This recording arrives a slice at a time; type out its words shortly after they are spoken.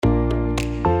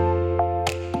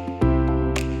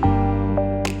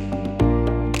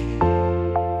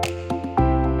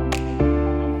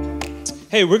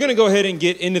Hey, we're going to go ahead and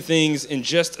get into things in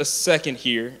just a second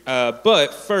here.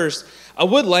 But first, I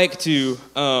would like to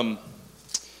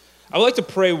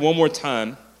pray one more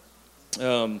time,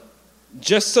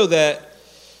 just so that,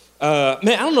 man,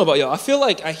 I don't know about y'all. I feel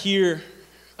like I hear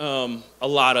a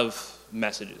lot of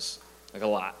messages, like a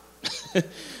lot.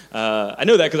 I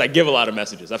know that because I give a lot of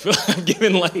messages. I feel like I've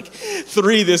given like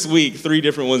 3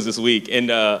 different ones this week. And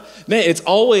man, it's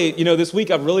always, this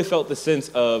week I've really felt the sense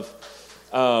of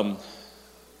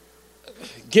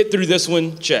get through this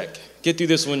one, check. Get through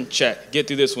this one, check. Get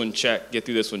through this one, check. Get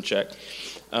through this one, check.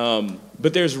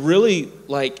 But there's really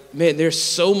there's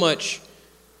so much.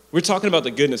 We're talking about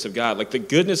the goodness of God. Like the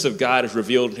goodness of God is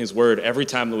revealed in his word every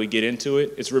time that we get into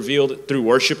it. It's revealed through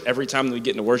worship every time that we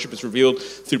get into worship. It's revealed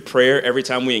through prayer every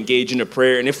time we engage into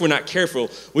prayer. And if we're not careful,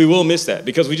 we will miss that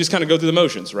because we just kind of go through the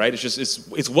motions, right?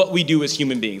 It's what we do as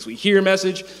human beings. We hear a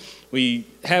message, we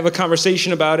have a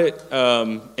conversation about it,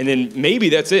 and then maybe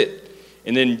that's it.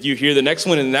 And then you hear the next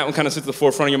one, and that one kind of sits at the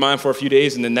forefront of your mind for a few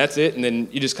days, and then that's it. And then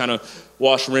you just kind of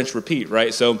wash, rinse, repeat,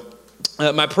 right? So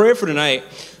my prayer for tonight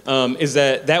is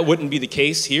that wouldn't be the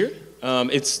case here.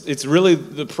 It's really,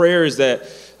 the prayer is that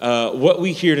what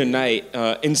we hear tonight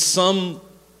in some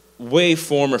way,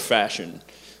 form, or fashion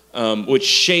would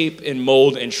shape and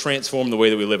mold and transform the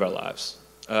way that we live our lives.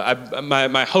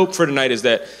 My hope for tonight is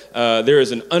that there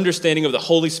is an understanding of the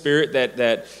Holy Spirit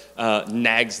that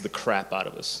nags the crap out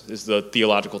of us, is the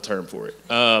theological term for it.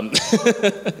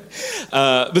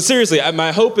 But seriously,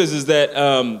 my hope is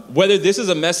that whether this is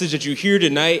a message that you hear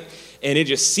tonight and it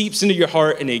just seeps into your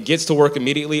heart and it gets to work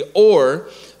immediately, or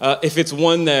if it's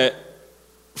one that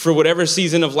for whatever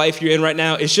season of life you're in right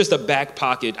now, it's just a back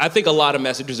pocket. I think a lot of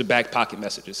messages are back pocket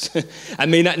messages. I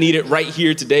may not need it right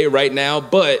here today, right now,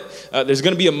 but there's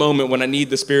going to be a moment when I need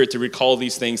the Spirit to recall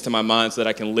these things to my mind so that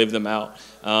I can live them out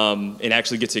and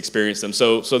actually get to experience them.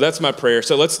 So that's my prayer.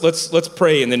 So let's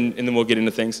pray and then we'll get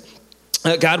into things.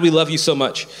 God, we love you so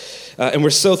much, and we're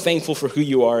so thankful for who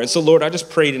you are. And so, Lord, I just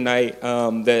pray tonight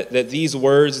that these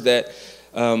words, that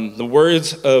the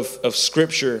words of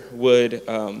Scripture would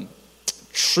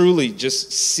truly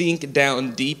just sink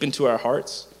down deep into our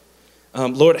hearts.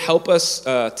 Lord, help us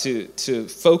to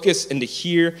focus and to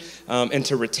hear and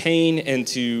to retain and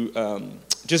to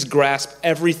just grasp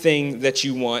everything that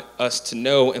you want us to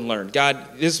know and learn.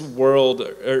 God, this world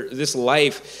or this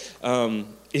life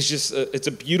is just it's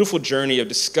a beautiful journey of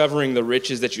discovering the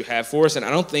riches that you have for us. And I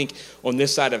don't think on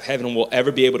this side of heaven we'll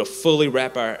ever be able to fully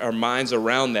wrap our minds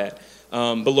around that.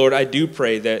 But Lord, I do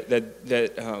pray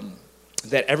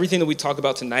that everything that we talk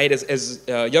about tonight as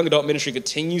Young Adult Ministry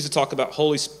continues to talk about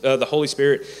the Holy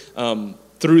Spirit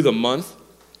through the month,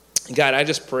 God, I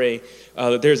just pray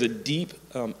that there's a deep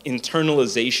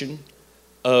internalization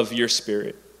of your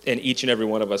Spirit in each and every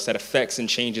one of us that affects and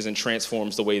changes and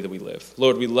transforms the way that we live.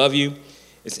 Lord, we love you.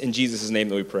 It's in Jesus' name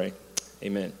that we pray.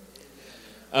 Amen.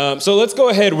 So let's go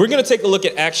ahead. We're going to take a look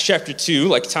at Acts chapter 2,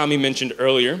 like Tommy mentioned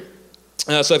earlier.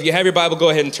 So if you have your Bible, go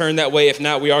ahead and turn that way. If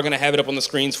not, we are going to have it up on the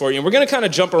screens for you. And we're going to kind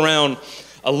of jump around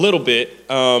a little bit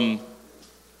because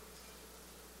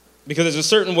there's a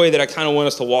certain way that I kind of want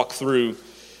us to walk through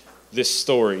this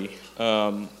story.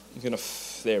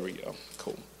 There we go.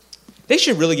 Cool. They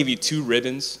should really give you 2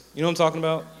 ribbons. You know what I'm talking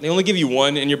about? They only give you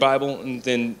 1 in your Bible, and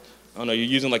then, I don't know, you're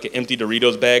using like an empty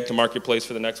Doritos bag to mark your place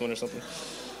for the next one or something.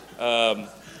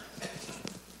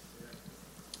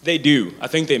 They do. I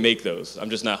think they make those. I'm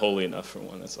just not holy enough for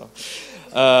one, that's all.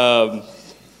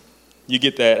 You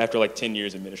get that after like 10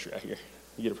 years in ministry out here.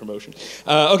 You get a promotion.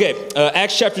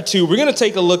 Acts chapter 2. We're going to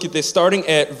take a look at this starting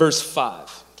at verse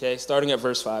 5. Okay, starting at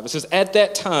verse 5. It says, "At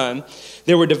that time,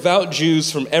 there were devout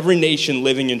Jews from every nation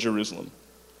living in Jerusalem.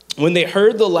 When they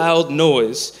heard the loud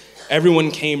noise,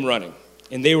 everyone came running,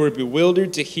 and they were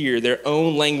bewildered to hear their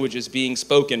own languages being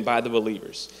spoken by the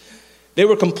believers. They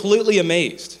were completely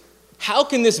amazed. 'How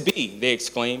can this be?' they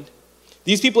exclaimed.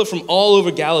 'These people are from all over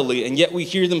Galilee, and yet we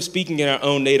hear them speaking in our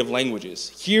own native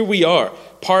languages. Here we are,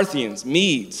 Parthians,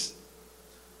 Medes,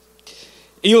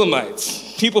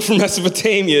 Elamites, people from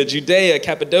Mesopotamia, Judea,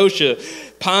 Cappadocia,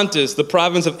 Pontus, the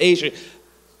province of Asia.'"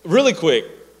 Really quick,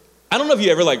 I don't know if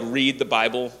you ever read the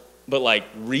Bible, but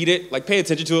read it, pay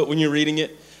attention to it when you're reading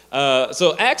it.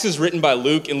 So Acts is written by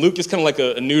Luke, and Luke is kind of like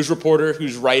a news reporter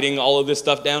who's writing all of this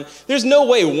stuff down. There's no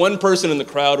way one person in the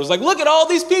crowd was like, "Look at all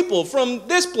these people from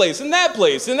this place and that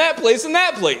place and that place and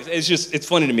that place." It's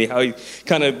funny to me how he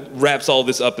kind of wraps all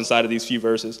this up inside of these few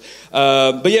verses.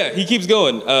 But yeah, he keeps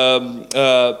going.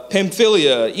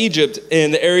 Pamphylia, Egypt,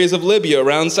 and the areas of Libya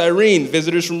around Cyrene,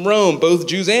 visitors from Rome, both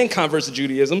Jews and converts to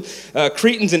Judaism,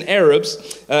 Cretans and Arabs,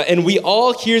 and we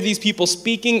all hear these people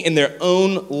speaking in their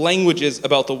own languages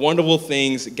about the wonderful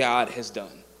things God has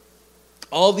done.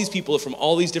 All these people are from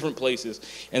all these different places,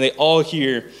 and they all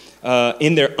hear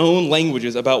in their own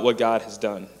languages about what God has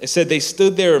done. It said they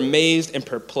stood there amazed and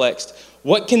perplexed.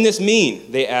 What can this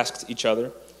mean? They asked each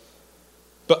other.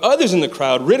 But others in the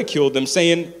crowd ridiculed them,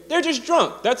 saying, they're just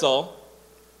drunk, that's all.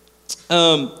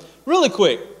 Really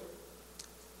quick,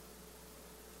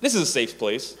 this is a safe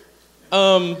place.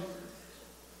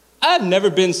 I've never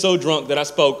been so drunk that I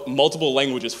spoke multiple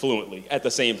languages fluently at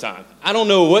the same time. I don't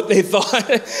know what they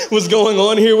thought was going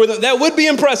on here with them. That would be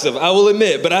impressive, I will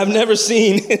admit, but I've never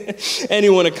seen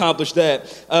anyone accomplish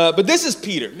that. But this is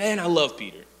Peter. Man, I love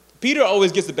Peter. Peter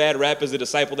always gets the bad rap as the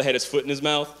disciple that had his foot in his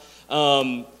mouth.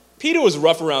 Peter was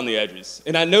rough around the edges,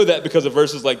 and I know that because of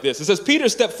verses like this. It says, Peter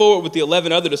stepped forward with the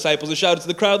 11 other disciples and shouted to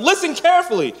the crowd, listen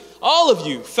carefully, all of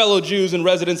you, fellow Jews and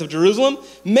residents of Jerusalem,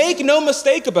 make no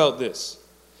mistake about this.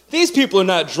 These people are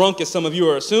not drunk as some of you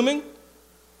are assuming.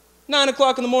 9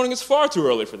 o'clock in the morning is far too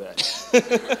early for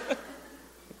that.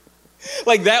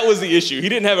 Like that was the issue. He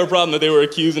didn't have a problem that they were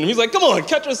accusing him. He's like, come on,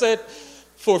 catch us at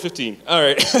 4:15. All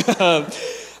right.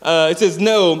 It says,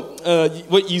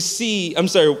 what you see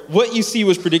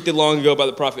was predicted long ago by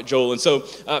the prophet Joel. And so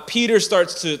Peter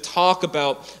starts to talk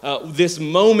about this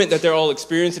moment that they're all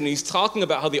experiencing. And he's talking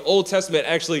about how the Old Testament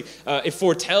actually, it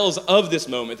foretells of this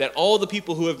moment, that all the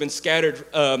people who have been scattered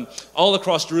all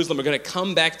across Jerusalem are going to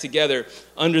come back together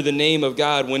under the name of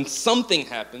God when something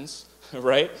happens,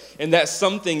 right? And that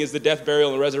something is the death,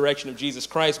 burial, and resurrection of Jesus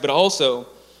Christ, but also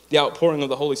the outpouring of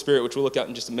the Holy Spirit, which we'll look at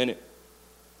in just a minute.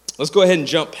 Let's go ahead and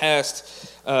jump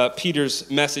past Peter's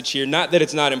message here. Not that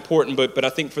it's not important, but I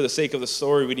think for the sake of the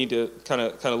story, we need to kind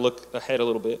of look ahead a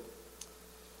little bit.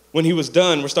 When he was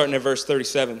done, we're starting at verse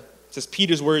 37. It says,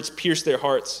 Peter's words pierced their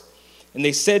hearts, and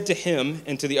they said to him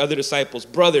and to the other disciples,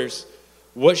 brothers,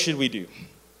 what should we do?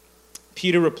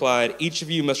 Peter replied, each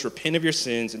of you must repent of your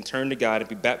sins and turn to God and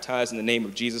be baptized in the name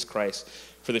of Jesus Christ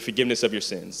for the forgiveness of your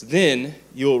sins. Then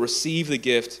you will receive the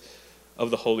gift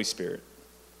of the Holy Spirit.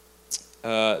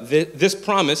 This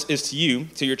promise is to you,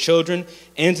 to your children,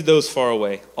 and to those far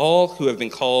away, all who have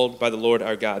been called by the Lord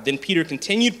our God. Then Peter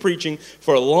continued preaching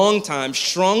for a long time,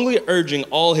 strongly urging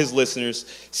all his listeners,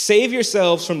 save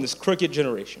yourselves from this crooked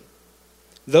generation.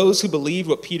 Those who believed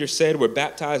what Peter said were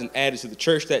baptized and added to the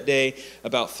church that day,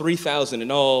 about 3,000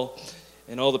 in all.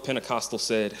 And all the Pentecostals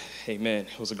said, amen.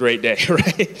 It was a great day,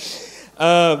 right?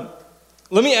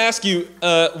 Let me ask you,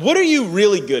 what are you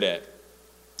really good at?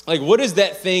 Like, what is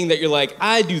that thing that you're like,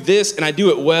 I do this and I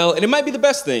do it well, and it might be the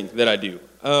best thing that I do.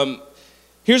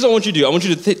 Here's what I want you to do. I want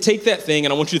you to take that thing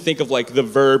and I want you to think of like the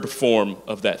verb form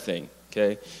of that thing,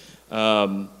 okay?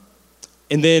 And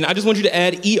then I just want you to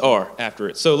add ER after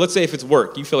it. So let's say if it's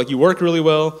work, you feel like you work really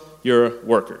well, you're a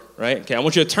worker, right? Okay, I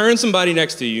want you to turn somebody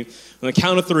next to you. On the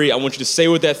count of 3, I want you to say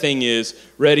what that thing is.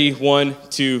 Ready? 1,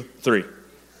 2, 3.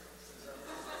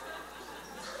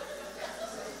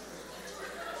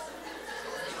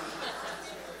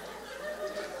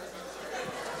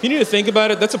 If you need to think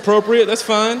about it, that's appropriate, that's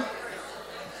fine.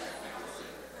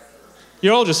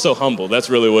 You're all just so humble, that's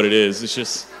really what it is. It's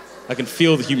just, I can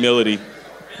feel the humility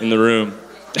in the room.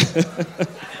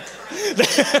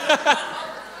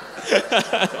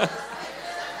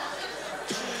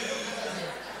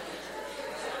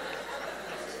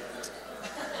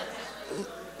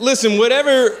 Listen,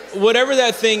 whatever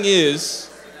that thing is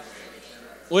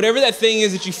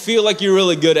that you feel like you're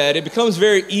really good at, it becomes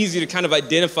very easy to kind of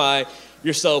identify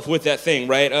yourself with that thing,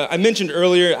 right? I mentioned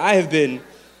earlier, I have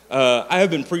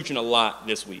been preaching a lot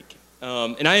this week.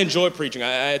 And I enjoy preaching.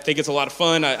 I think it's a lot of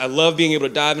fun. I love being able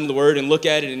to dive into the Word and look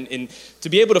at it and to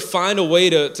be able to find a way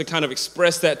to kind of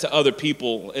express that to other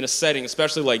people in a setting,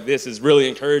 especially like this, is really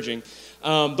encouraging.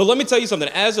 But let me tell you something.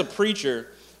 As a preacher,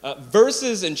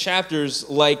 verses and chapters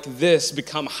like this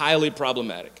become highly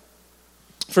problematic,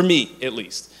 for me at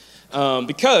least.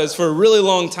 Because for a really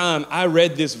long time, I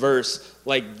read this verse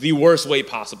like the worst way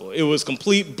possible. It was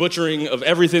complete butchering of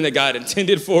everything that God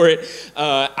intended for it.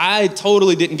 I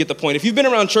totally didn't get the point. If you've been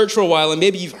around church for a while and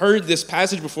maybe you've heard this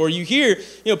passage before, you hear,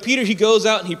 Peter, he goes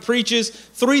out and he preaches,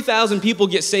 3,000 people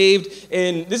get saved.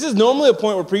 And this is normally a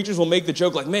point where preachers will make the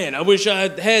joke like, man, I wish I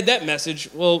had that message.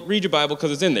 Well, read your Bible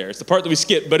because it's in there. It's the part that we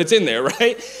skipped, but it's in there,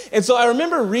 right? And so I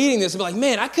remember reading this and be like,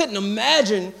 man, I couldn't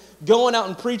imagine going out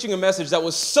and preaching a message that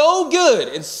was so good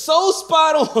and so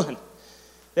spot on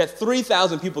that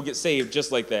 3,000 people get saved just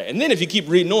like that. And then if you keep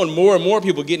reading on, more and more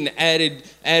people getting added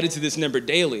to this number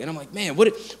daily. And I'm like, man, what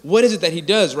is it that he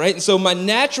does, right? And so my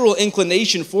natural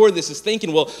inclination for this is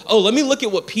thinking, well, let me look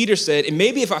at what Peter said, and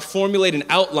maybe if I formulate an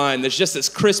outline that's just as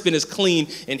crisp and as clean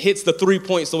and hits the 3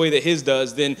 points the way that his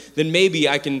does, then maybe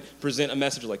I can present a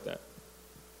message like that.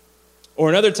 Or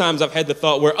in other times I've had the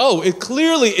thought where,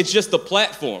 it's just the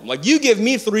platform. Like, you give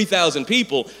me 3,000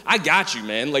 people, I got you,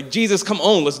 man. Like, Jesus, come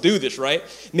on, let's do this, right?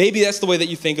 Maybe that's the way that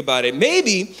you think about it.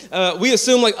 Maybe we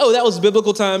assume like, that was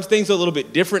biblical times, things are a little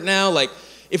bit different now. Like,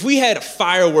 if we had a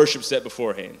fire worship set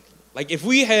beforehand, like if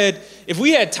we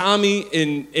had Tommy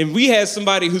and we had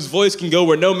somebody whose voice can go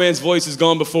where no man's voice has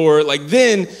gone before, like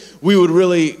then we would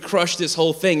really crush this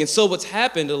whole thing. And so what's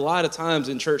happened a lot of times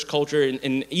in church culture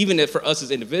and even for us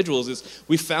as individuals is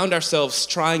we found ourselves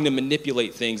trying to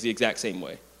manipulate things the exact same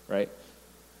way, right?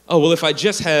 Oh, well, if I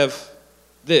just have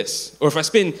this, or if I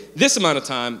spend this amount of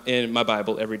time in my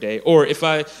Bible every day, or if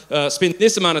I spend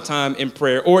this amount of time in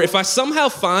prayer, or if I somehow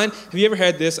have you ever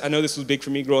had this? I know this was big for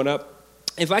me growing up.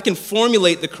 If I can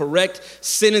formulate the correct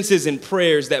sentences and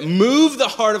prayers that move the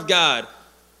heart of God,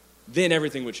 then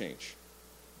everything would change.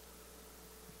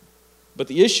 But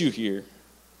the issue here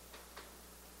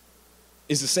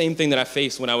is the same thing that I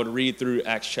faced when I would read through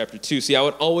Acts chapter 2. See, I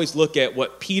would always look at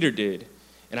what Peter did,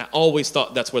 and I always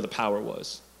thought that's where the power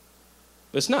was.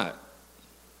 But it's not.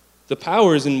 The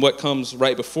power is in what comes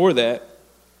right before that.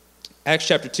 Acts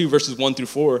chapter 2, verses 1 through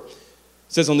 4.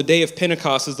 It says, on the day of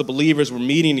Pentecost, as the believers were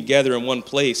meeting together in one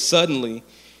place, suddenly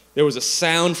there was a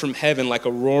sound from heaven like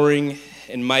a roaring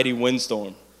and mighty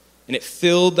windstorm, and it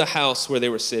filled the house where they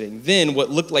were sitting. Then what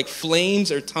looked like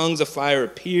flames or tongues of fire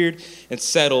appeared and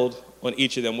settled on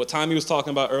each of them. What Tommy was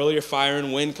talking about earlier, fire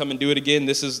and wind, come and do it again,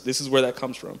 this is where that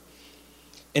comes from.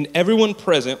 And everyone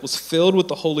present was filled with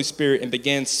the Holy Spirit and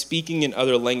began speaking in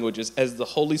other languages as the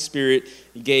Holy Spirit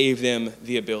gave them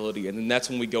the ability. And then that's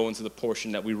when we go into the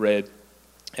portion that we read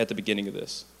at the beginning of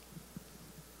this.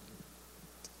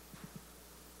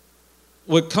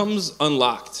 What comes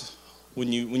unlocked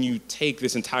when you take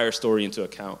this entire story into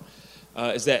account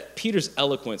is that Peter's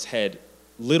eloquence had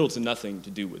little to nothing to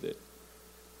do with it.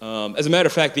 As a matter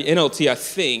of fact, the NLT, I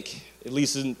think, at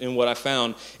least in what I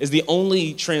found, is the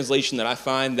only translation that I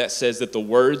find that says that the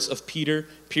words of Peter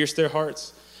pierced their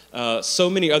hearts. So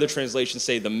many other translations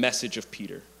say the message of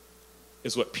Peter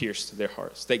is what pierced their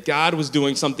hearts. That God was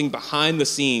doing something behind the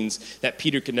scenes that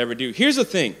Peter could never do. Here's the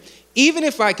thing. Even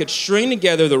if I could string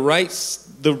together the right,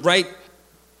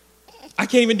 I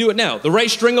can't even do it now, the right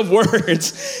string of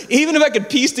words, even if I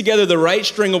could piece together the right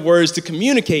string of words to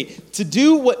communicate, to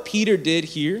do what Peter did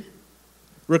here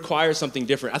requires something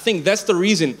different. I think that's the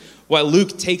reason why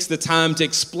Luke takes the time to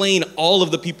explain all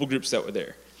of the people groups that were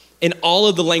there and all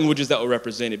of the languages that were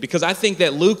represented. Because I think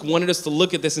that Luke wanted us to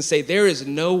look at this and say, there is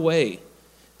no way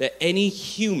that any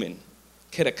human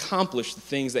could accomplish the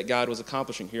things that God was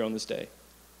accomplishing here on this day.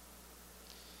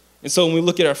 And so when we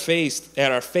look at our faith,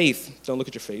 don't look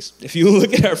at your face. If you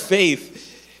look at our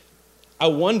faith, I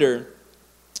wonder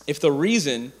if the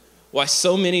reason why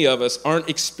so many of us aren't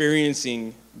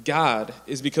experiencing God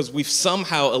is because we've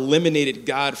somehow eliminated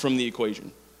God from the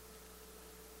equation.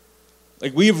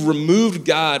 Like, we've removed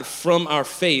God from our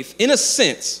faith in a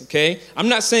sense, okay? I'm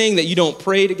not saying that you don't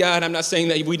pray to God. I'm not saying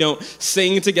that we don't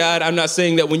sing to God. I'm not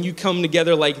saying that when you come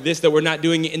together like this that we're not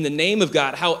doing it in the name of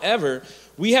God. However,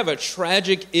 we have a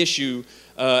tragic issue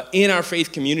in our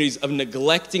faith communities of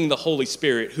neglecting the Holy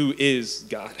Spirit, who is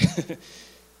God.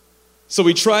 So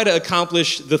we try to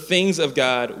accomplish the things of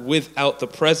God without the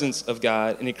presence of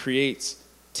God, and it creates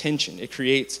tension. It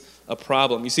creates a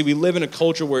problem. You see, we live in a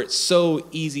culture where it's so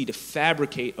easy to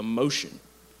fabricate emotion.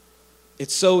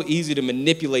 It's so easy to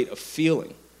manipulate a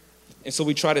feeling. And so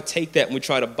we try to take that and we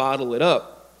try to bottle it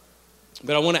up.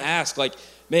 But I want to ask, like,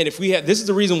 man, if we have, this is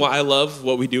the reason why I love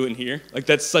what we do in here. Like,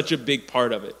 that's such a big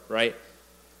part of it, right?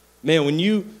 Man, when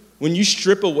you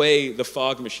strip away the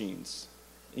fog machines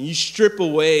and you strip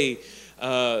away,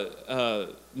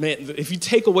 if you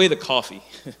take away the coffee,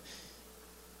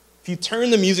 if you turn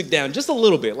the music down just a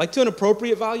little bit, like to an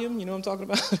appropriate volume, you know what I'm talking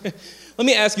about? Let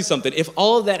me ask you something. If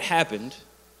all of that happened,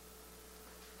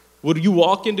 would you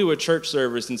walk into a church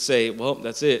service and say, well,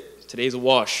 that's it. Today's a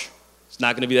wash. It's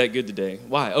not going to be that good today.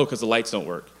 Why? Oh, because the lights don't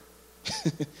work.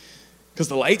 Because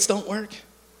the lights don't work?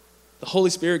 The Holy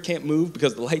Spirit can't move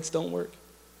because the lights don't work?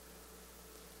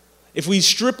 If we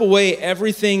strip away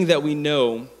everything that we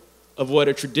know of what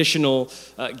a traditional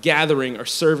gathering or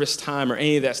service time or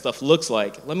any of that stuff looks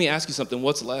like, let me ask you something.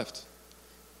 What's left?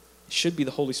 It should be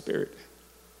the Holy Spirit.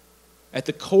 At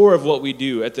the core of what we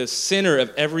do, at the center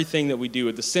of everything that we do,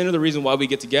 at the center of the reason why we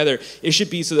get together, it should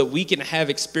be so that we can have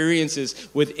experiences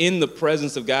within the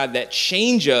presence of God that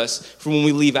change us from when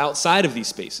we leave outside of these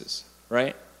spaces,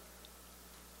 right?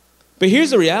 But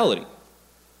here's the reality.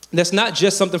 That's not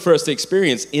just something for us to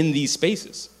experience in these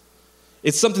spaces.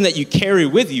 It's something that you carry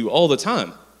with you all the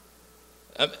time.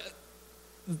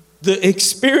 the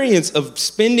experience of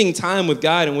spending time with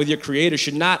God and with your Creator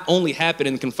should not only happen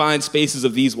in confined spaces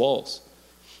of these walls.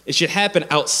 It should happen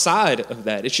outside of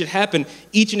that. It should happen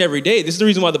each and every day. This is the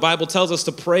reason why the Bible tells us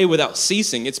to pray without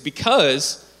ceasing. It's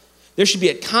because there should be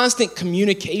a constant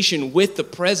communication with the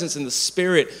presence and the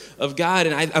Spirit of God.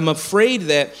 And I'm afraid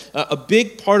that a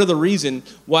big part of the reason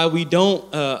why we don't,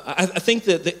 I think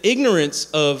that the ignorance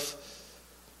of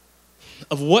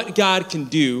what God can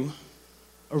do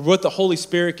or what the Holy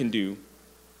Spirit can do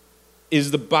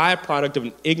is the byproduct of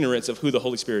an ignorance of who the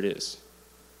Holy Spirit is.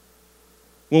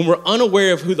 When we're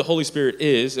unaware of who the Holy Spirit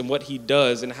is and what he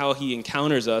does and how he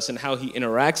encounters us and how he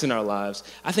interacts in our lives,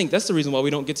 I think that's the reason why we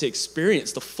don't get to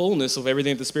experience the fullness of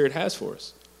everything that the Spirit has for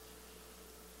us.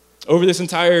 Over this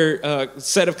entire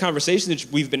set of conversations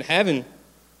that we've been having,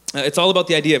 it's all about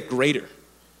the idea of greater.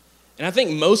 And I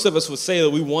think most of us would say that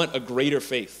we want a greater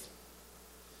faith.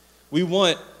 We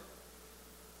want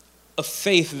a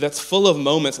faith that's full of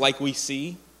moments like we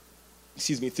see,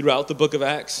 throughout the book of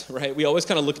Acts, right? We always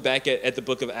kind of look back at the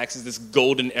book of Acts as this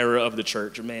golden era of the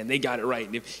church. Or, man, they got it right.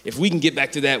 And if we can get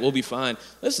back to that, we'll be fine.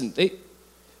 Listen,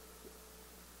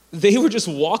 they were just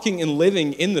walking and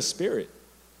living in the Spirit.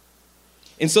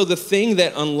 And so the thing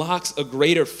that unlocks a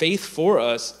greater faith for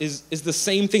us is the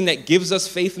same thing that gives us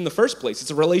faith in the first place. It's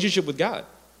a relationship with God.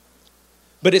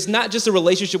 But it's not just a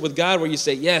relationship with God where you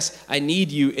say, yes, I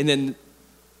need you, and then,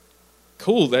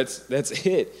 cool, that's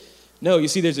it. No, you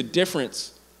see, there's a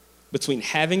difference between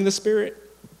having the Spirit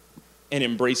and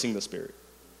embracing the Spirit.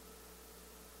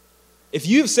 If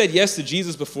you've said yes to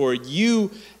Jesus before, you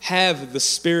have the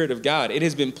Spirit of God. It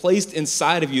has been placed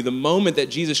inside of you. The moment that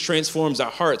Jesus transforms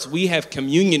our hearts, we have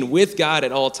communion with God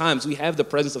at all times. We have the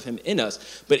presence of him in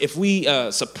us. But if we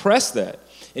suppress that,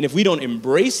 and if we don't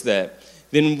embrace that,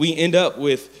 then we end up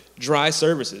with dry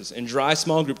services and dry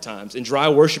small group times and dry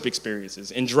worship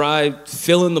experiences and dry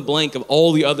fill in the blank of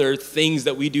all the other things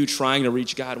that we do trying to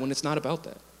reach God when it's not about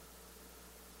that.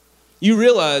 You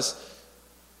realize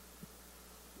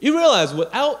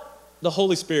without the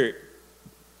Holy Spirit,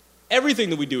 everything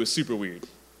that we do is super weird.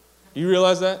 You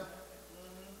realize that?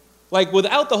 Like,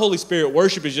 without the Holy Spirit,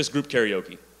 worship is just group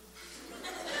karaoke.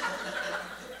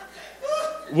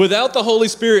 Without the Holy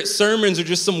Spirit, sermons are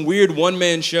just some weird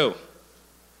one-man show.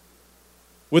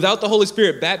 Without the Holy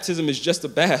Spirit, baptism is just a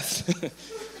bath.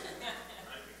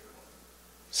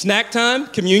 Snack time,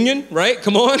 communion, right?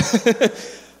 Come on.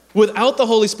 Without the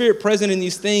Holy Spirit present in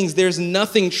these things, there's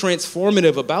nothing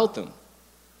transformative about them.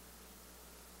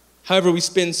 However, we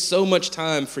spend so much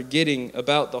time forgetting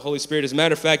about the Holy Spirit. As a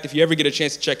matter of fact, if you ever get a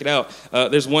chance to check it out,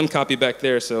 there's one copy back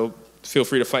there, so feel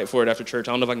free to fight for it after church.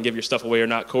 I don't know if I can give your stuff away or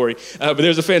not, Corey. But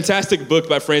there's a fantastic book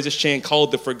by Francis Chan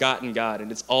called The Forgotten God,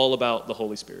 and it's all about the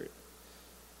Holy Spirit.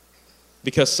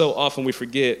 Because so often we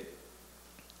forget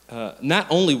not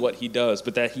only what he does,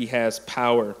 but that he has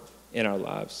power in our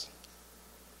lives.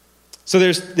 So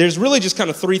there's really just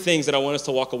kind of three things that I want us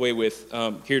to walk away with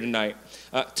here tonight.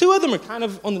 Two of them are kind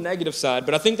of on the negative side,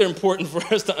 but I think they're important for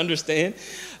us to understand.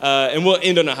 And we'll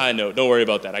end on a high note. Don't worry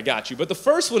about that. I got you. But the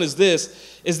first one is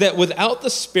this, is that without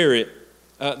the Spirit,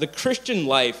 the Christian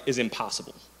life is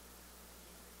impossible.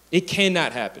 It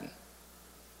cannot happen.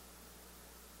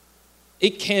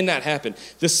 It cannot happen.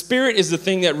 The Spirit is the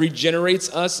thing that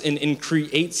regenerates us and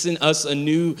creates in us a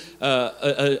new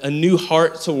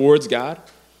heart towards God.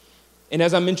 And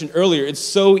as I mentioned earlier, it's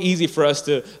so easy for us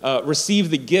to receive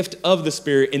the gift of the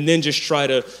Spirit and then just try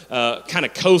to kind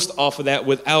of coast off of that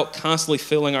without constantly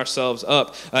filling ourselves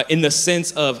up in the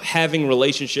sense of having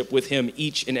relationship with him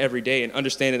each and every day and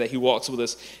understanding that he walks with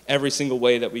us every single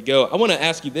way that we go. I want to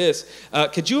ask you this.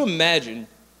 Could you imagine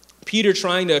Peter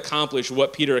trying to accomplish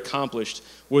what Peter accomplished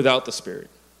without the Spirit?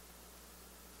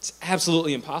 It's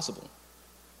absolutely impossible.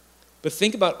 But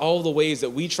think about all the ways that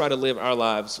we try to live our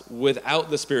lives without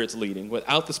the Spirit's leading,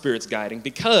 without the Spirit's guiding,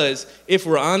 because if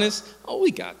we're honest, we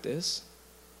got this,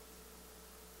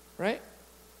 right?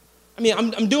 I mean,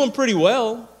 I'm doing pretty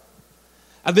well.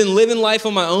 I've been living life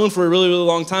on my own for a really, really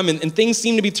long time, and things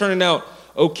seem to be turning out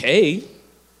okay.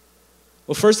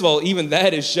 Well, first of all, even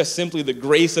that is just simply the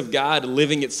grace of God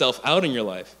living itself out in your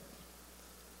life.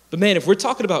 But man, if we're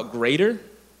talking about greater,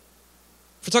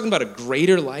 if we're talking about a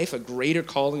greater life, a greater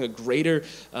calling, a greater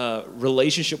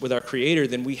relationship with our Creator,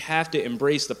 then we have to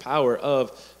embrace the power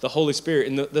of the Holy Spirit.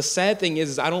 And the sad thing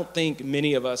is I don't think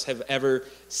many of us have ever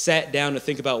sat down to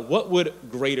think about what would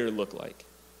greater look like.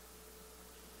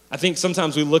 I think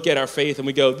sometimes we look at our faith and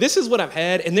we go, this is what I've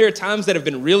had, and there are times that have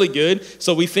been really good,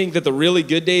 so we think that the really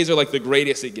good days are like the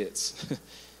greatest it gets.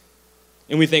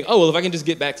 And we think, if I can just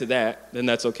get back to that, then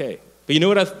that's okay. But you know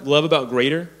what I love about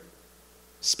greater?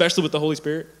 Especially with the Holy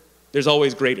Spirit? There's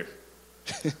always greater.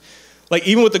 Like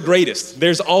even with the greatest,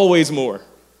 there's always more.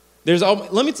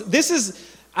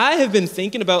 I have been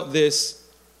thinking about this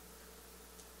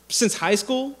since high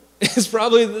school. It's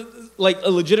probably like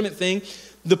a legitimate thing.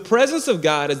 The presence of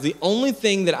God is the only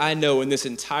thing that I know in this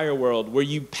entire world where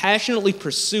you passionately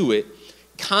pursue it,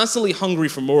 constantly hungry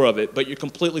for more of it, but you're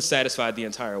completely satisfied the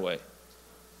entire way.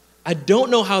 I don't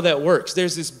know how that works.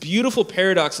 There's this beautiful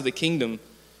paradox of the kingdom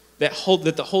that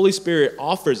the Holy Spirit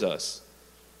offers us.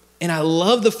 And I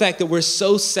love the fact that we're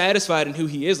so satisfied in who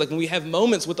he is. Like when we have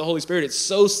moments with the Holy Spirit, it's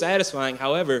so satisfying.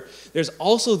 However, there's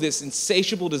also this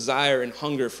insatiable desire and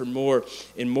hunger for more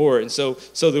and more. And so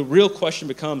the real question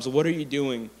becomes, what are you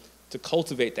doing to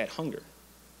cultivate that hunger?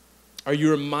 Are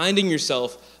you reminding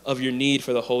yourself of your need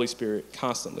for the Holy Spirit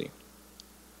constantly?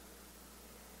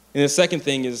 And the second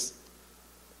thing is,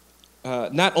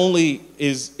 not only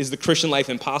is the Christian life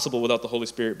impossible without the Holy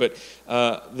Spirit, but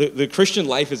the Christian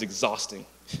life is exhausting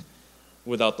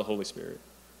without the Holy Spirit.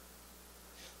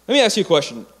 Let me ask you a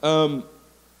question.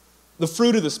 The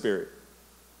fruit of the Spirit.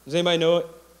 Does anybody know it?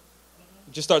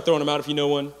 Just start throwing them out if you know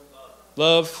one.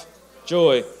 Love,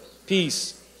 joy,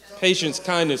 peace, patience,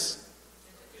 kindness,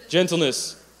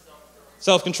 gentleness,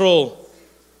 self-control,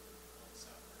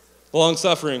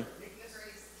 long-suffering,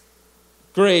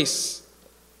 grace.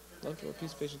 Love, joy,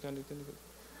 peace, patience, kindness.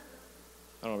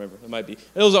 I don't remember. It might be.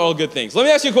 Those are all good things. Let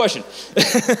me ask you a question.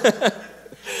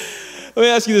 Let me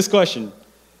ask you this question.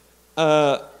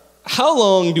 How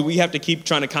long do we have to keep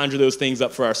trying to conjure those things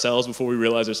up for ourselves before we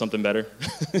realize there's something better?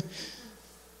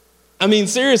 I mean,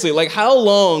 seriously, like how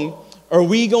long are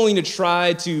we going to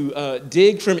try to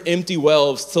dig from empty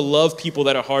wells to love people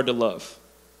that are hard to love?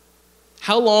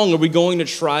 How long are we going to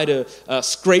try to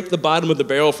scrape the bottom of the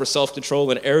barrel for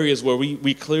self-control in areas where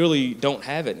we clearly don't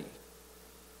have any?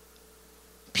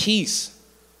 Peace.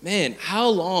 Man, how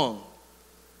long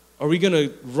are we going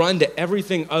to run to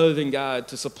everything other than God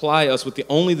to supply us with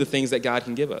only the things that God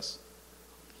can give us?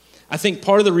 I think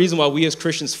part of the reason why we as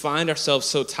Christians find ourselves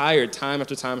so tired time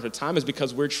after time after time is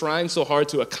because we're trying so hard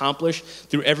to accomplish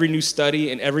through every new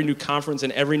study and every new conference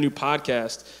and every new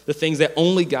podcast the things that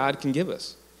only God can give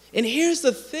us. And here's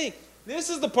the thing.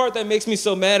 This is the part that makes me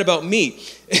so mad about me.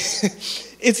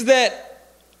 It's that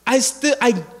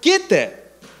I get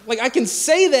that. Like I can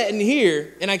say that in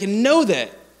here and I can know that.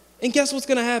 And guess what's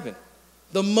going to happen?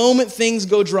 The moment things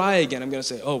go dry again, I'm going to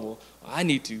say, oh, well, I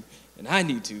need to, and I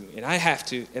need to, and I have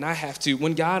to, and I have to,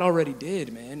 when God already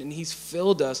did, man, and he's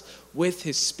filled us with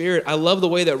his Spirit. I love the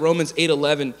way that Romans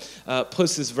 8:11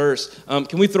 puts this verse.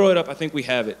 Can we throw it up? I think we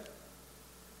have it.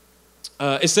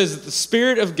 It says that the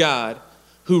Spirit of God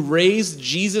who raised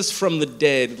Jesus from the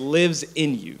dead lives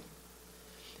in you.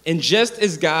 And just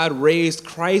as God raised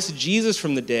Christ Jesus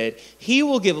from the dead, he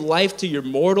will give life to your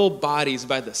mortal bodies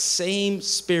by the same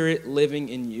Spirit living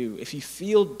in you. If you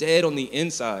feel dead on the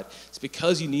inside, it's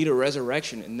because you need a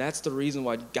resurrection. And that's the reason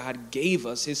why God gave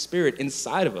us his Spirit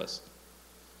inside of us,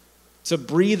 to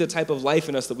breathe the type of life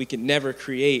in us that we can never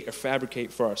create or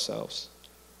fabricate for ourselves.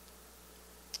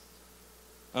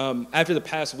 After the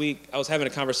past week, I was having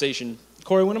a conversation.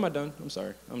 Corey, when am I done? I'm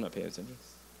sorry. I'm not paying attention.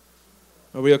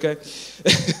 Are we okay?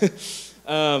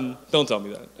 Don't tell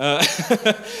me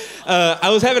that. I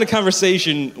was having a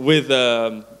conversation with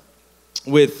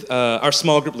our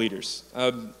small group leaders,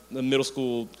 the middle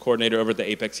school coordinator over at the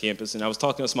Apex campus, and I was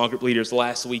talking to small group leaders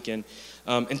last weekend,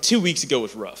 and 2 weeks ago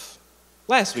was rough.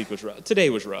 Last week was rough. Today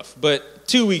was rough, but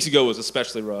 2 weeks ago was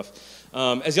especially rough.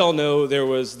 As y'all know, there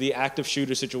was the active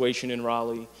shooter situation in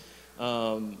Raleigh.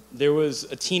 There was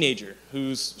a teenager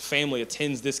whose family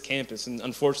attends this campus, and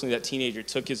unfortunately that teenager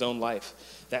took his own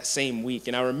life that same week.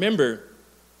 And I remember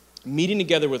meeting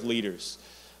together with leaders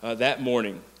that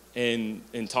morning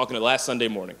and talking to last Sunday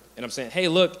morning. And I'm saying, hey,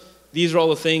 look, these are all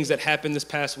the things that happened this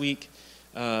past week.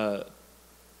 Have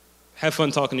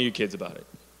fun talking to your kids about it.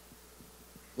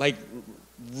 Like,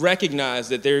 recognize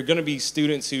that there are going to be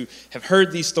students who have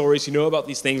heard these stories, who know about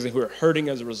these things, and who are hurting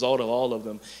as a result of all of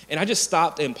them. And I just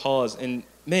stopped and paused, and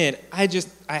man, I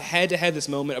had to have this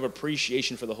moment of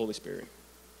appreciation for the Holy Spirit.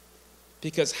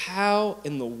 Because how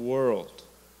in the world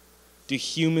do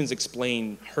humans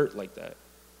explain hurt like that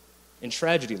and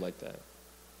tragedy like that?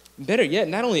 Better yet,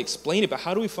 not only explain it, but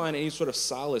how do we find any sort of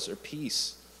solace or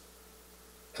peace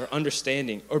or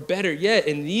understanding? Or better yet,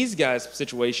 in these guys'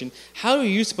 situation, how are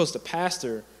you supposed to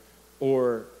pastor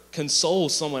or console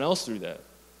someone else through that?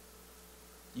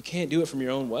 You can't do it from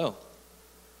your own well.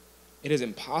 It is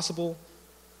impossible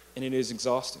and it is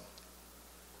exhausting.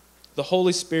 The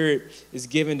Holy Spirit is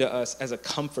given to us as a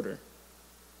comforter,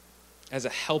 as a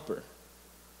helper.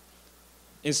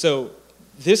 And so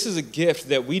this is a gift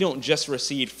that we don't just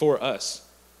receive for us.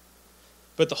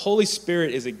 But the Holy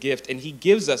Spirit is a gift, and he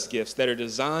gives us gifts that are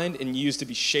designed and used to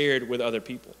be shared with other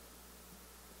people.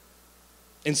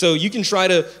 And so you can try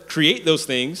to create those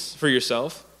things for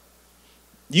yourself.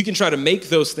 You can try to make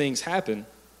those things happen.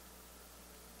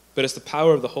 But it's the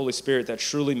power of the Holy Spirit that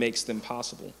truly makes them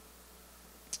possible.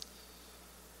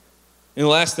 And the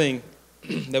last thing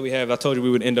that we have, I told you we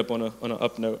would end up on an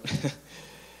up note.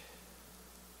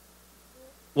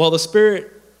 While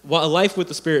a life with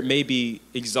the Spirit may be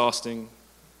exhausting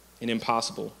and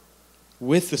impossible,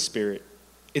 with the Spirit,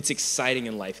 it's exciting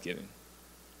and life-giving.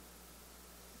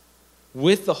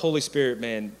 With the Holy Spirit,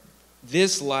 man,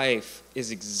 this life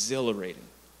is exhilarating.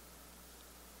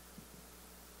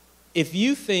 If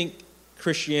you think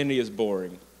Christianity is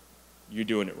boring, you're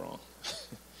doing it wrong.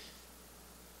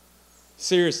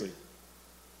 Seriously.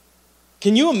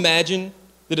 Can you imagine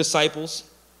the disciples?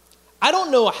 I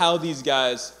don't know how these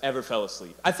guys ever fell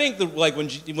asleep. I think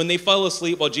when they fell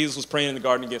asleep while Jesus was praying in the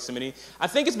Garden of Gethsemane, I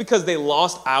think it's because they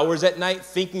lost hours at night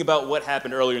thinking about what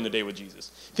happened earlier in the day with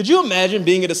Jesus. Could you imagine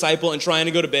being a disciple and trying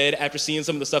to go to bed after seeing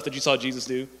some of the stuff that you saw Jesus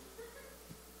do?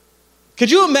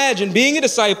 Could you imagine being a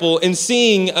disciple and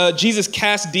seeing Jesus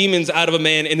cast demons out of a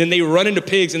man, and then they run into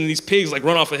pigs, and these pigs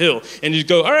run off a hill, and you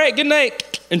go, all right, good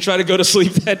night, and try to go to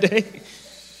sleep that day?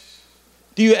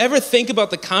 Do you ever think about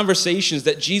the conversations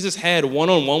that Jesus had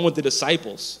one-on-one with the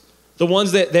disciples? The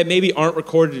ones that maybe aren't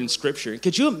recorded in Scripture.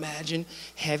 Could you imagine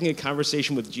having a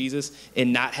conversation with Jesus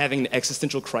and not having an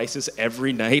existential crisis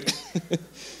every night?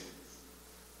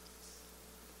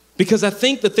 Because I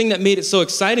think the thing that made it so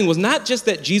exciting was not just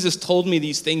that Jesus told me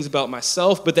these things about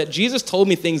myself, but that Jesus told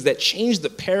me things that changed the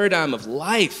paradigm of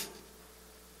life.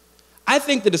 I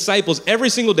think the disciples every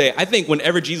single day, I think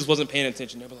whenever Jesus wasn't paying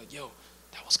attention, they were like, yo,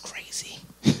 that was crazy.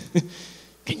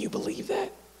 Can you believe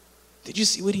that? Did you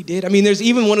see what he did? I mean, there's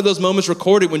even one of those moments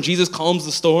recorded when Jesus calms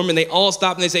the storm and they all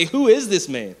stop and they say, who is this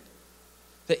man?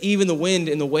 That even the wind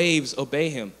and the waves obey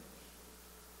him.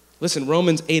 Listen,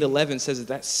 Romans 8:11 says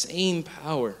that same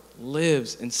power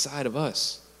lives inside of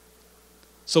us.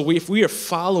 So if we are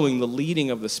following the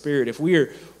leading of the Spirit, if we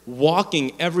are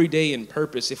walking every day in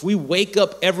purpose, if we wake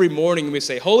up every morning and we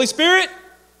say, Holy Spirit,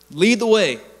 lead the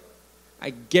way, I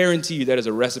guarantee you that is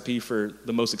a recipe for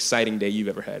the most exciting day you've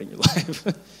ever had in your life.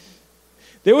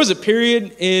 There was a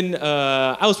period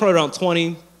I was probably around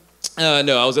 20.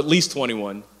 I was at least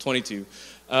 21, 22.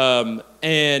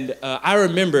 I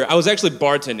remember, I was actually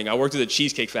bartending. I worked at a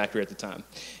cheesecake factory at the time.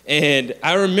 And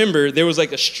I remember there was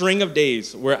a string of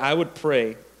days where I would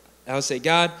pray. I would say,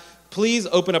 God, please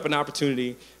open up an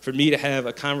opportunity for me to have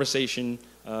a conversation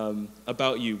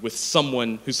about you with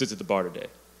someone who sits at the bar today.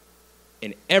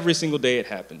 And every single day it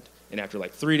happened. And after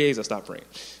 3 days, I stopped praying.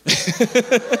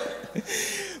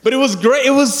 But it was great.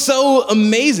 It was so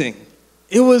amazing.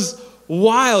 It was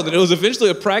wild. And it was eventually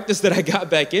a practice that I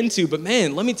got back into. But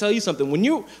man, let me tell you something.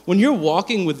 When you're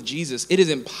walking with Jesus, it is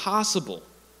impossible.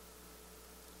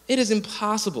 It is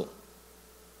impossible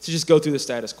to just go through the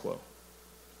status quo.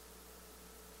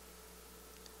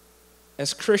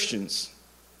 As Christians,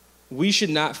 we should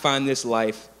not find this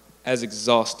life as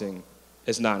exhausting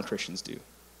as non-Christians do.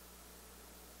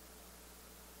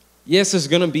 Yes, there's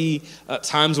going to be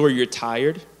times where you're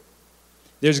tired.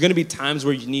 There's going to be times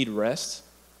where you need rest.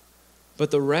 But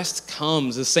the rest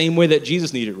comes the same way that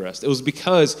Jesus needed rest. It was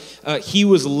because he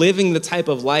was living the type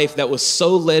of life that was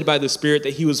so led by the Spirit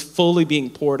that he was fully being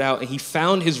poured out, and he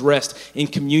found his rest in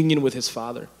communion with his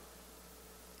Father.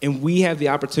 And we have the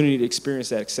opportunity to experience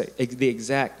the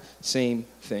exact same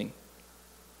thing.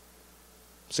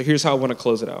 So here's how I want to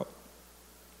close it out.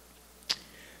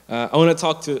 I want to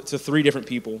talk to three different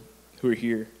people who are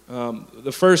here.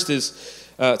 The first is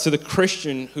to the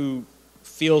Christian who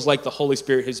feels like the Holy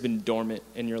Spirit has been dormant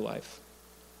in your life.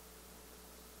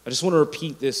 I just want to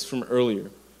repeat this from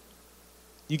earlier.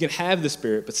 You can have the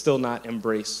Spirit, but still not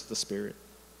embrace the Spirit.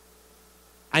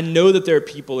 I know that there are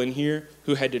people in here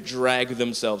who had to drag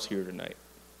themselves here tonight.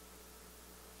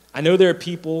 I know there are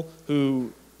people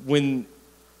who, when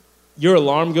your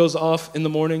alarm goes off in the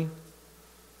morning,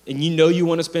 and you know you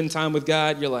want to spend time with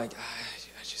God, you're like,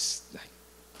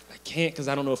 I can't because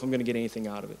I don't know if I'm going to get anything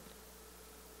out of it.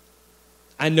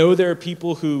 I know there are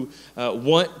people who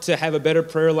want to have a better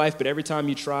prayer life, but every time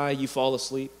you try, you fall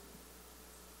asleep.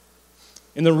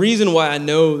 And the reason why I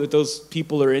know that those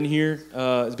people are in here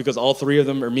is because all three of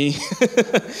them are me.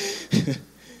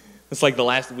 It's like the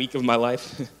last week of my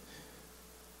life.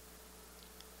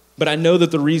 But I know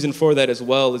that the reason for that as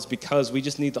well is because we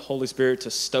just need the Holy Spirit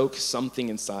to stoke something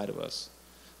inside of us,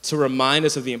 to remind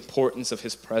us of the importance of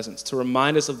his presence, to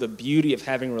remind us of the beauty of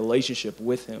having a relationship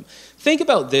with him. Think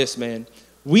about this, man.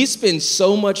 We spend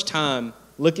so much time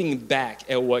looking back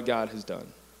at what God has done.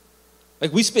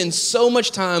 Like, we spend so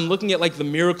much time looking at like the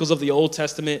miracles of the Old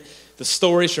Testament, the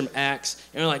stories from Acts,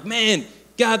 and we're like, man,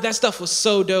 God, that stuff was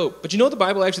so dope. But you know what the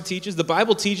Bible actually teaches? The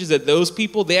Bible teaches that those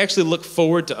people, they actually look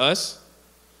forward to us,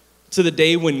 to the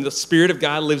day when the Spirit of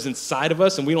God lives inside of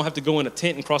us and we don't have to go in a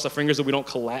tent and cross our fingers so we don't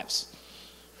collapse.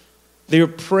 They were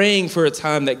praying for a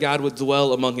time that God would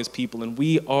dwell among his people, and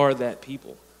we are that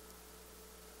people.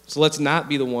 So let's not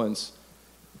be the ones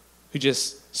who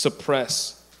just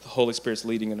suppress the Holy Spirit's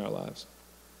leading in our lives.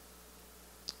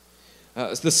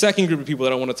 The second group of people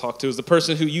that I want to talk to is the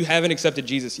person who you haven't accepted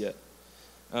Jesus yet.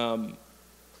 This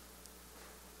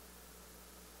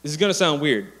is going to sound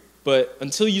weird, but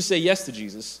until you say yes to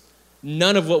Jesus,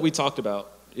 none of what we talked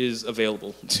about is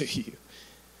available to you.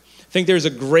 I think there's a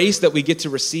grace that we get to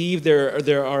receive.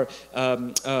 The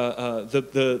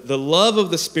love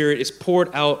of the Spirit is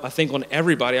poured out, I think, on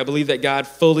everybody. I believe that God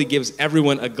fully gives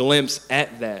everyone a glimpse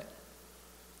at that.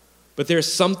 But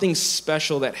there's something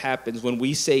special that happens when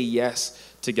we say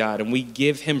yes to God and we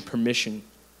give him permission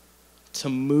to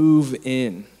move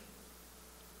in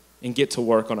and get to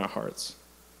work on our hearts.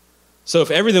 So if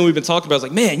everything we've been talking about is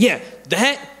like, man, yeah,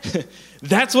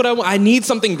 that's what I want. I need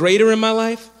something greater in my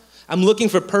life. I'm looking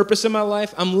for purpose in my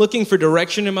life. I'm looking for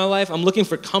direction in my life. I'm looking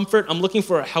for comfort. I'm looking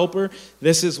for a helper.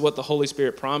 This is what the Holy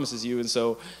Spirit promises you. And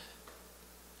so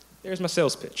there's my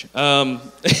sales pitch.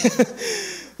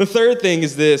 The third thing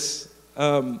is this.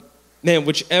 Man,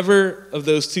 whichever of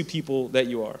those two people that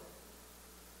you are,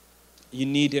 you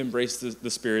need to embrace the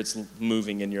Spirit's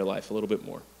moving in your life a little bit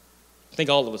more. I think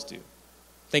all of us do.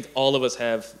 I think all of us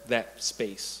have that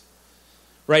space.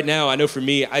 Right now, I know for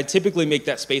me, I typically make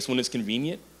that space when it's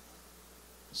convenient.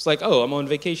 It's like, oh, I'm on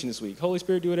vacation this week. Holy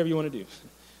Spirit, do whatever you want to do.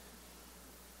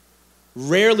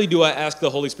 Rarely do I ask the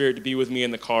Holy Spirit to be with me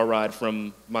in the car ride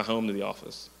from my home to the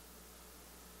office.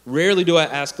 Rarely do I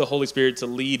ask the Holy Spirit to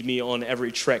lead me on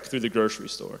every trek through the grocery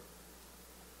store.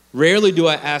 Rarely do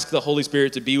I ask the Holy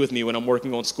Spirit to be with me when I'm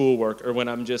working on schoolwork or when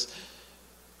I'm just,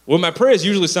 well, my prayers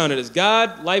usually sounded as,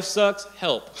 God, life sucks,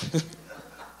 help.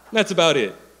 That's about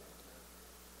it.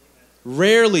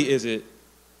 Rarely is it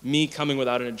me coming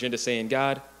without an agenda saying,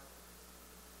 God,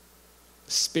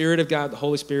 the Spirit of God, the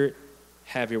Holy Spirit,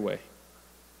 have your way.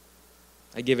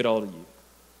 I give it all to you.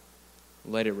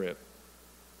 Let it rip.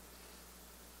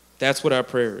 That's what our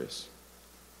prayer is.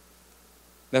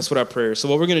 That's what our prayer is. So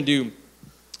what we're going to do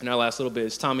in our last little bit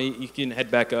is, Tommy, you can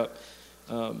head back up.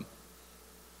 One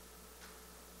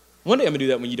day I'm going to do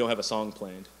that when you don't have a song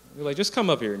planned. You're like, just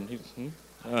come up here. And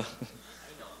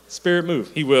Spirit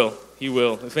move. He will. He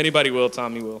will. If anybody will,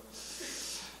 Tommy will.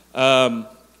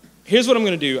 Here's what I'm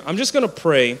going to do. I'm just going to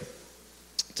pray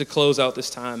to close out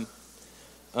this time.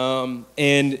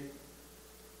 And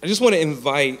I just want to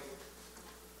invite,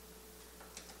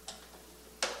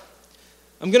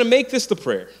 I'm going to make this the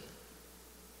prayer.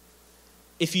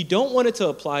 If you don't want it to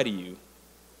apply to you,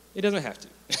 it doesn't have to.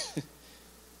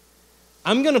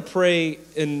 I'm going to pray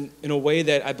in a way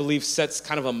that I believe sets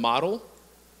kind of a model.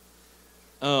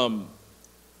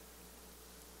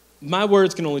 My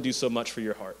words can only do so much for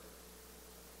your heart.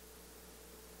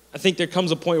 I think there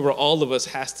comes a point where all of us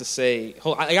has to say,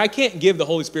 I can't give the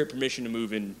Holy Spirit permission to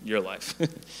move in your life.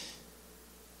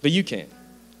 But you can.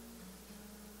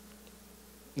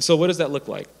 And so what does that look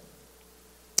like?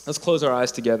 Let's close our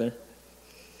eyes together.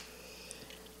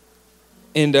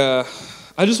 And I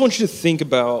just want you to think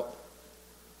about,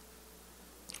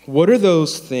 what are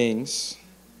those things,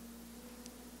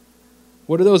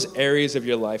 what are those areas of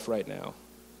your life right now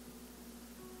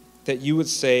that you would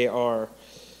say are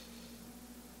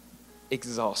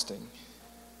exhausting?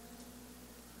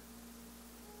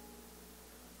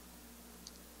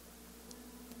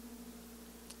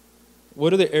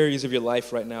 What are the areas of your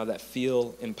life right now that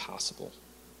feel impossible?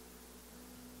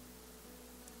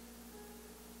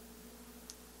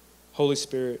 Holy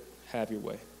Spirit, have your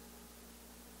way.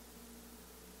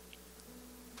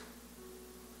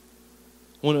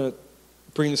 I want to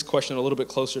bring this question a little bit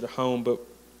closer to home, but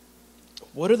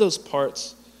what are those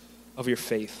parts of your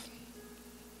faith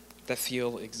that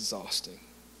feel exhausting?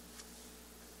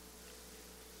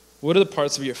 What are the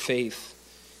parts of your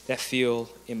faith that feel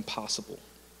impossible?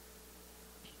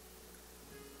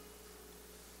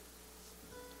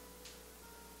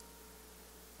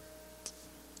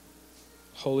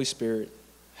 Holy Spirit,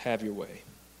 have your way.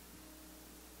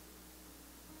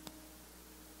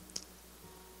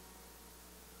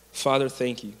 Father,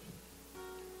 thank you.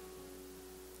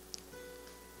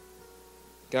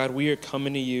 God, we are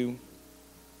coming to you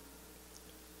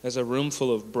as a room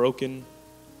full of broken,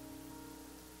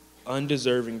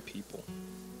 undeserving people.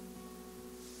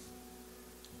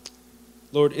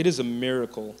 Lord, it is a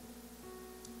miracle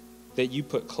that you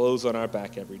put clothes on our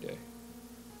back every day.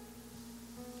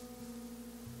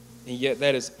 And yet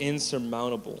that is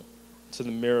insurmountable to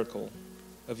the miracle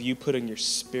of you putting your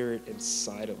Spirit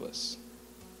inside of us.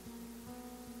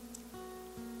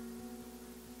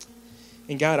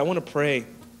 And God, I want to pray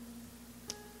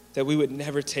that we would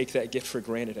never take that gift for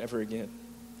granted ever again.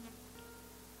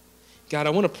 God,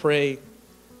 I want to pray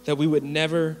that we would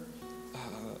never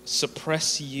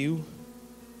suppress you,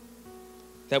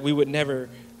 that we would never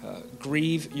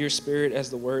grieve your Spirit, as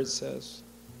the word says.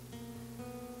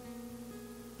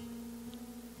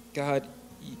 God,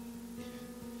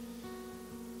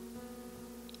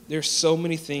 there's so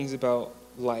many things about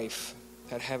life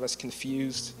that have us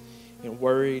confused and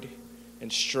worried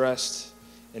and stressed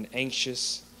and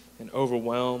anxious and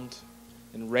overwhelmed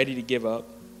and ready to give up.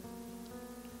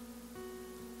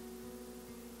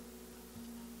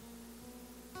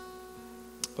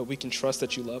 But we can trust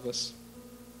that you love us.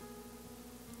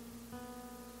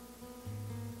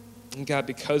 And God,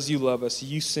 because you love us,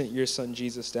 you sent your son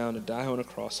Jesus down to die on a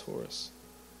cross for us.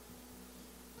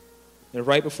 And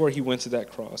right before he went to that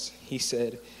cross, he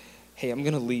said, hey, I'm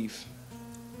going to leave.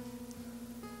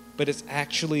 But it's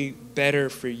actually better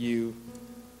for you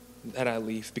that I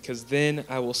leave, because then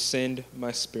I will send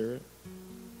my Spirit.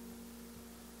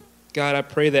 God, I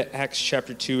pray that Acts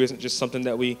chapter 2 isn't just something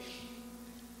that we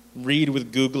read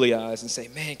with googly eyes and say,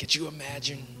 man, could you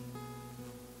imagine?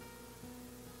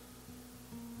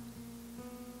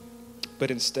 But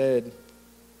instead,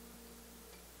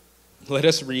 let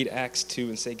us read Acts 2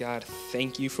 and say, God,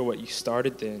 thank you for what you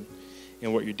started then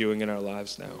and what you're doing in our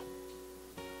lives now.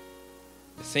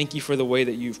 Thank you for the way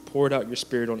that you've poured out your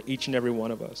Spirit on each and every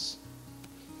one of us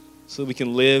so that we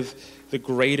can live the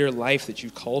greater life that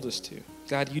you've called us to.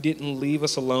 God, you didn't leave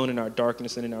us alone in our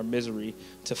darkness and in our misery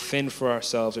to fend for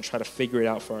ourselves or try to figure it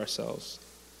out for ourselves.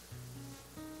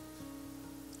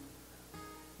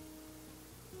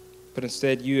 But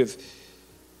instead, you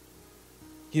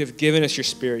have given us your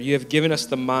Spirit. You have given us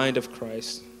the mind of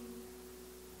Christ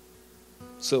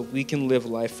so we can live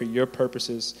life for your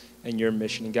purposes and your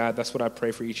mission. And God, that's what I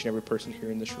pray for each and every person here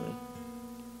in this room.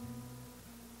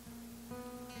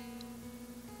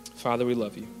 Father, we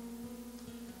love you.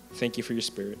 Thank you for your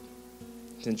Spirit.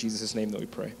 It's in Jesus' name that we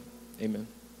pray. Amen.